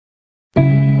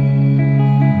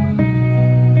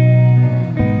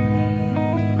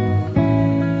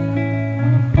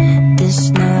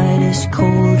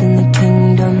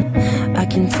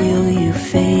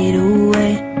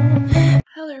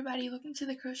everybody, welcome to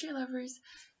the Crochet Lovers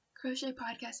Crochet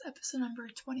Podcast, episode number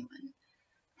 21.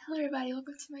 Hello everybody,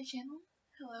 welcome to my channel.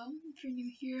 Hello, if you're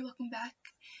new here, welcome back.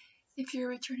 If you're a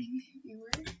returning viewer,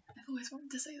 I've always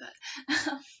wanted to say that.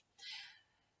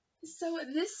 So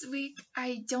this week,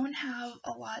 I don't have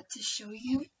a lot to show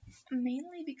you,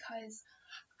 mainly because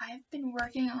I've been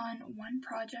working on one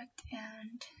project,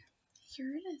 and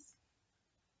here it is.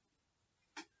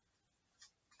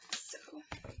 So,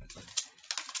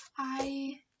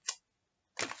 I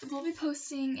will be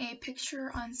posting a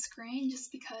picture on screen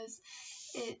just because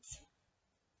it's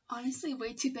honestly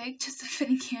way too big just to fit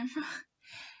in camera.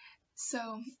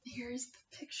 So here's the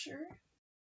picture.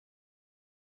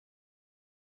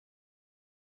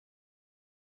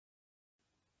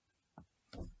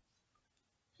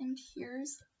 And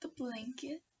here's the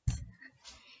blanket.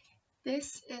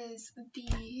 This is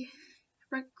the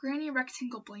granny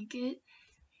rectangle blanket,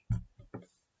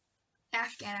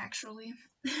 Afghan actually,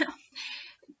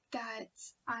 that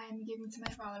I'm giving to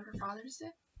my father for Father's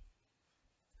Day.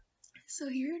 So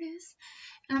here it is,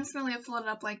 and I'm just going to fold it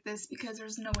up like this because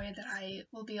there's no way that I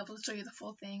will be able to show you the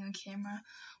full thing on camera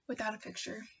without a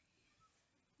picture.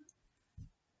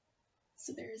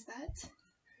 So there's that.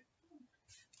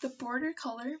 The border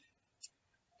color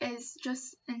is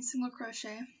just in single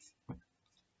crochet,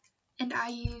 and I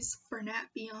use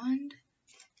Bernat Beyond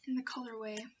in the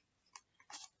colorway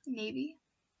Navy.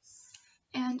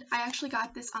 And I actually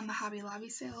got this on the Hobby Lobby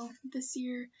sale this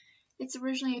year. It's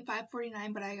originally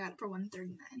 $5.49, but I got it for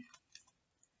 $1.39.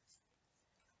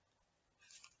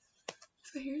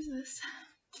 So here's this.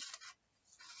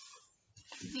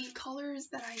 The colors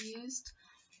that I used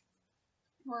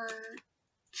were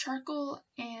charcoal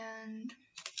and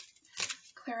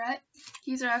claret.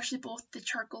 These are actually both the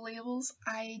charcoal labels.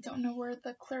 I don't know where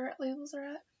the claret labels are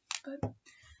at, but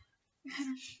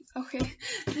okay,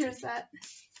 there's that.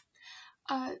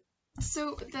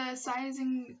 So the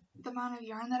sizing, the amount of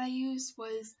yarn that I used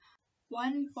was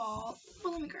one ball.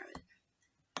 Well, let me grab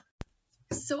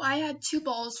it. So I had 2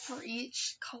 balls for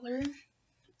each color,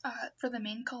 for the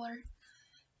main color,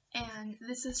 and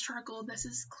this is charcoal, this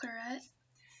is claret,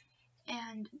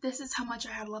 and this is how much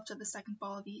I had left of the second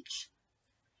ball of each.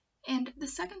 And the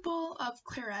second ball of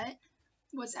claret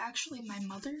was actually my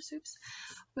mother's,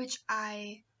 which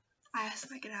I asked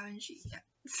if I could have, and she, yeah.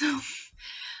 So,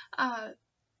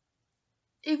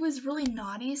 it was really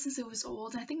naughty since it was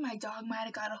old, and I think my dog might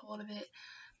have got a hold of it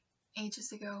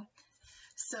ages ago.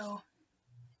 So,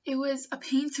 it was a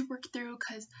pain to work through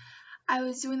because I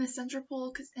was doing the center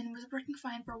pull and it was working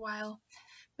fine for a while,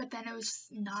 but then it was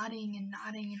just knotting, and I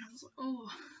was like, oh,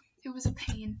 it was a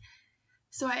pain.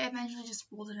 So I eventually just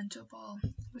rolled it into a ball,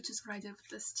 which is what I did with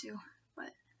this too,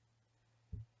 but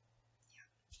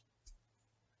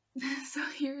yeah. So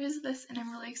here is this, and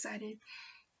I'm really excited.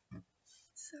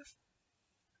 So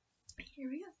here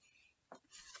we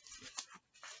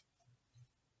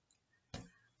go.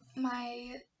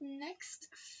 My next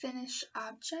finished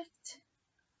object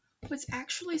was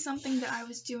actually something that I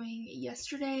was doing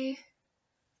yesterday,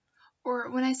 or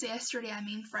when I say yesterday, I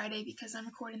mean Friday because I'm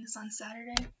recording this on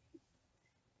Saturday.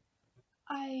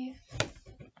 I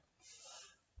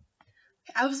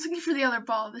was looking for the other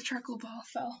ball. The charcoal ball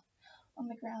fell on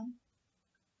the ground.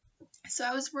 So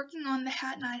I was working on the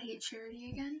Hat Not Hate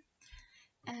charity again,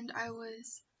 and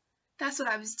that's what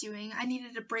I was doing. I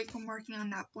needed a break from working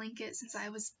on that blanket since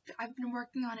I've been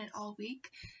working on it all week.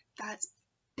 That's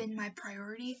been my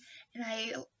priority, and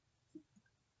I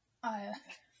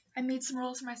made some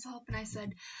rules for myself, and I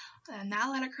said, not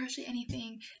allowed to crochet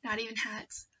anything, not even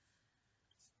hats.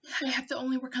 I have to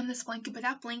only work on this blanket, but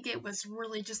that blanket was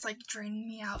really just like draining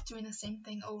me out, doing the same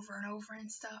thing over and over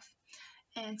and stuff.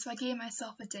 And so I gave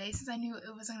myself a day since I knew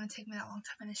it wasn't going to take me that long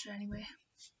to finish it anyway.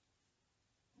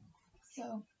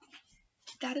 So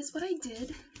that is what I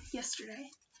did yesterday.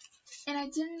 And I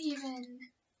didn't even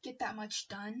get that much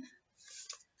done.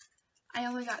 I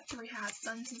only got 3 hats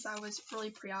done since I was really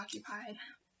preoccupied.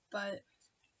 But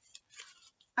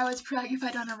I was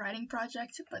preoccupied on a writing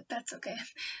project, but that's okay.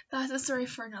 That's a story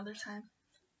for another time.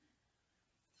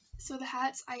 So the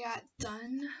hats I got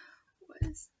done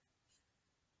was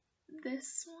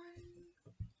this one,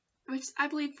 which I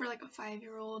believe for like a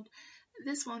 5-year-old.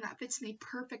 This one that fits me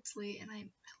perfectly, and I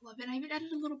love it. I even added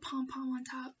a little pom-pom on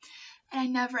top, and I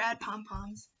never add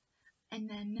pom-poms. And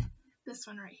then this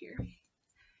one right here.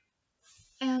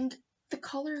 And the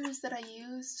colors that I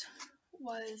used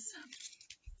was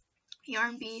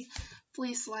Yarn Bee,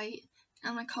 Fleece Light,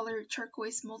 and the color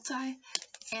Turquoise Multi.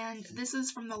 And this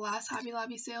is from the last Hobby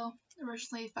Lobby sale,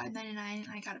 originally $5.99, and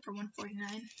I got it for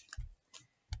 $1.49.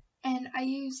 And I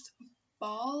used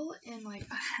ball in like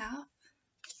a half,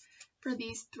 for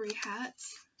these 3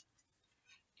 hats.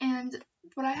 And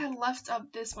what I had left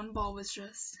of this one ball was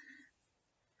just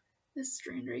this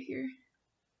strand right here.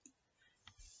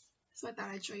 So I thought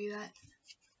I'd show you that.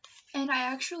 And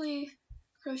I actually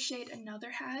crocheted another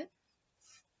hat,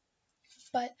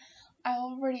 but I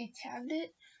already tagged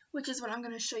it, which is what I'm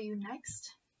going to show you next.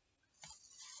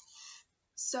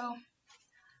 So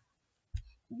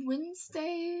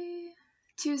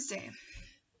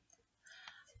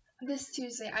this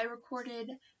Tuesday, I recorded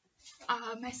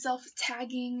myself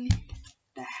tagging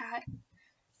the hat,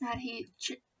 Mad Heat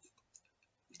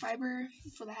fiber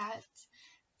for the hat,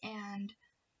 and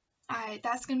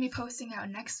that's going to be posting out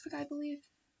next week, I believe.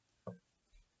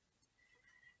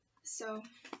 So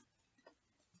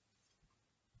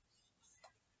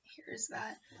here's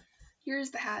that.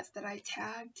 Here's the hats that I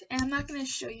tagged, and I'm not going to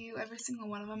show you every single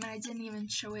one of them, and I didn't even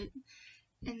show it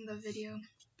in the video.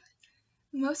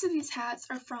 Most of these hats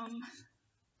are from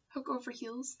Hook Over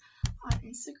Heels on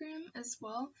Instagram as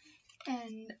well,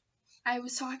 and I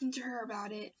was talking to her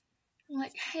about it. I'm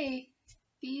like, hey,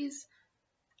 these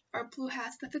are blue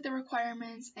hats that fit the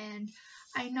requirements, and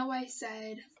I know I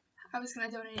said I was going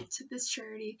to donate it to this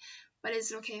charity, but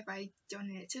is it okay if I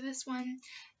donate it to this one?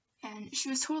 And she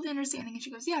was totally understanding, and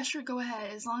she goes, yeah, sure, go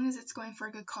ahead, as long as it's going for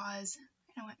a good cause.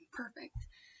 And I went, perfect.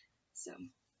 So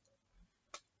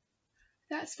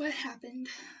that's what happened.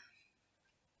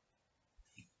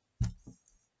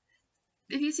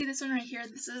 If you see this one right here,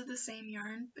 this is the same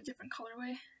yarn, but different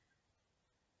colorway.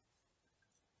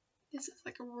 This is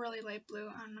like a really light blue.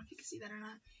 I don't know if you can see that or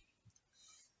not.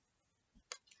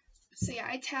 So yeah,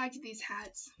 I tagged these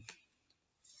hats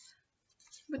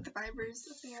with the fibers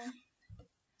up there.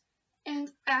 And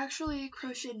I actually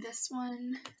crocheted this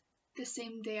one the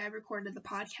same day I recorded the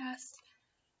podcast.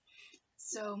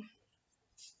 So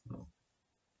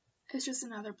it's just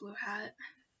another blue hat.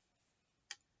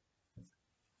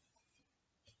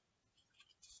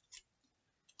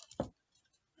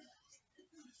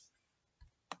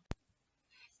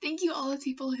 Thank you all the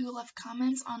people who left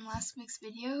comments on last week's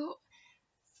video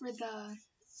for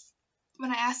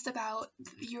when I asked about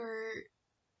your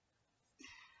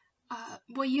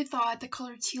what you thought the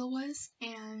color teal was,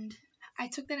 and I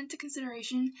took that into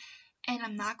consideration, and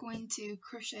I'm not going to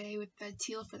crochet with the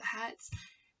teal for the hats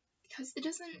because it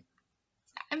doesn't,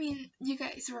 I mean, you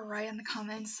guys were right in the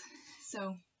comments.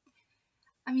 So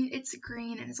I mean, it's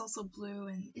green and it's also blue,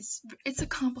 and it's a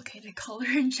complicated color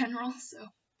in general. So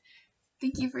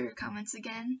thank you for your comments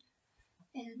again,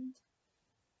 and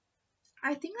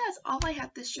I think that's all I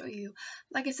have to show you.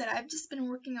 Like I said, I've just been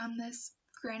working on this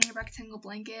granny rectangle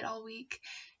blanket all week,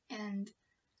 and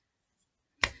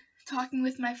talking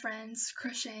with my friends,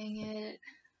 crocheting it.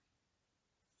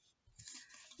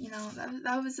 You know,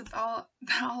 that was about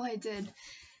all I did.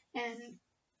 And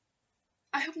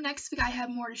I hope next week I have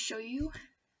more to show you.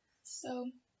 So,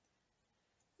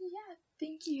 yeah,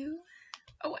 thank you.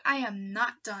 Oh, I am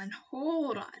not done.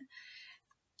 Hold on.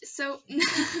 So,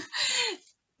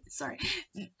 sorry.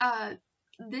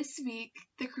 This week,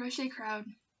 the Crochet Crowd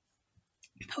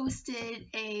posted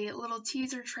a little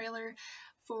teaser trailer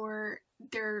for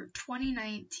their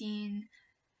 2019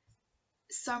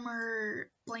 summer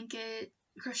blanket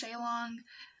crochet along,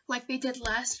 like they did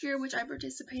last year, which I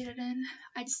participated in.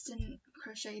 I just didn't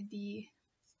crochet the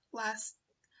last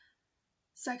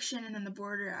section and then the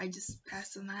border. I just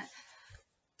passed on that.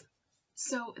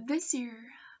 So this year,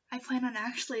 I plan on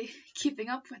actually keeping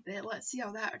up with it. Let's see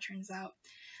how that turns out.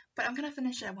 But I'm gonna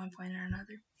finish it at one point or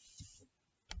another.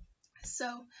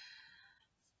 So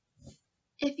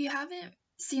if you haven't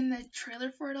seen the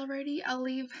trailer for it already, I'll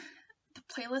leave the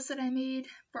playlist that I made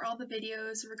for all the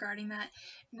videos regarding that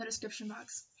in the description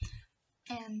box.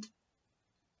 And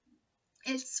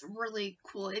it's really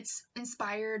cool. It's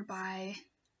inspired by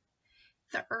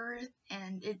the earth,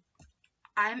 and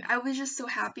I was just so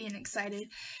happy and excited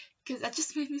because that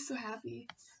just made me so happy.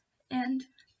 And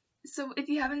so if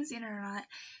you haven't seen it or not,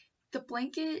 the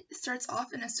blanket starts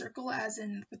off in a circle, as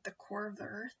in with the core of the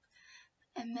earth,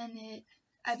 and then it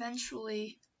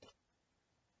eventually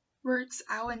works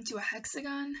out into a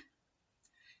hexagon,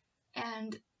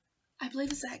 and I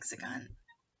believe it's a hexagon,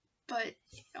 but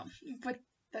you know, with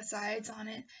the sides on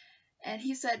it. And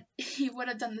he said he would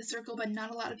have done the circle, but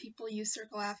not a lot of people use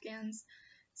circle afghans,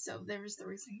 so there's the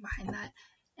reasoning behind that.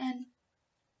 And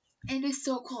it is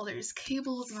so cool. There's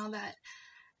cables and all that,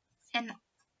 and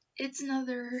it's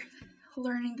another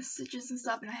learning the stitches and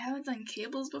stuff. And I haven't done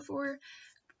cables before,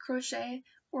 crochet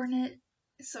or knit,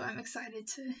 so I'm excited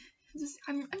to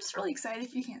I'm just really excited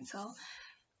if you can't tell.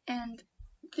 And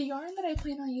the yarn that I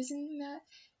plan on using that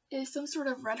is some sort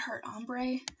of red heart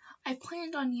ombre. I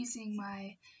planned on using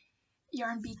my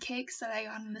yarn bead cakes that I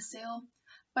got on the sale,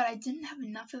 but I didn't have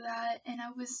enough of that, and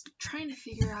I was trying to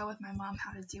figure out with my mom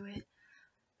how to do it.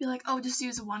 Be like, oh, just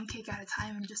use one cake at a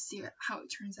time and just see how it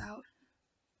turns out.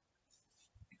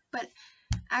 But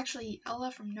actually,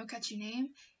 Ella from No Catchy Name,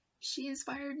 she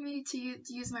inspired me to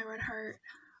use my red heart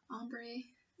ombre.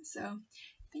 So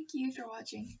thank you for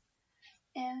watching.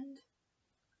 And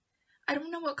I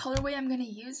don't know what colorway I'm going to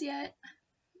use yet.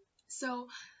 So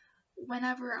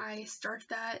whenever I start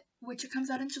that, which it comes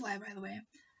out in July, by the way,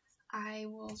 I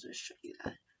will just show you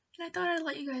that. And I thought I'd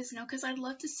let you guys know because I'd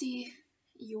love to see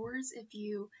yours if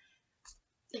you're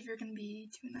going to be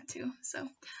doing that too. So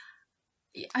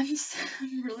yeah, I'm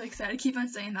really excited. I keep on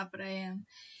saying that, but I am.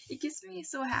 It gets me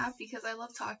so happy because I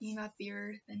love talking about the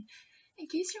Earth. And in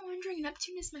case you're wondering,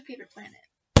 Neptune is my favorite planet.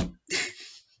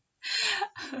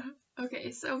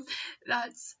 Okay, so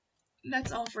that's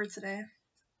all for today.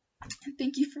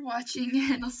 Thank you for watching,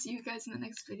 and I'll see you guys in the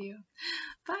next video.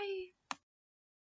 Bye!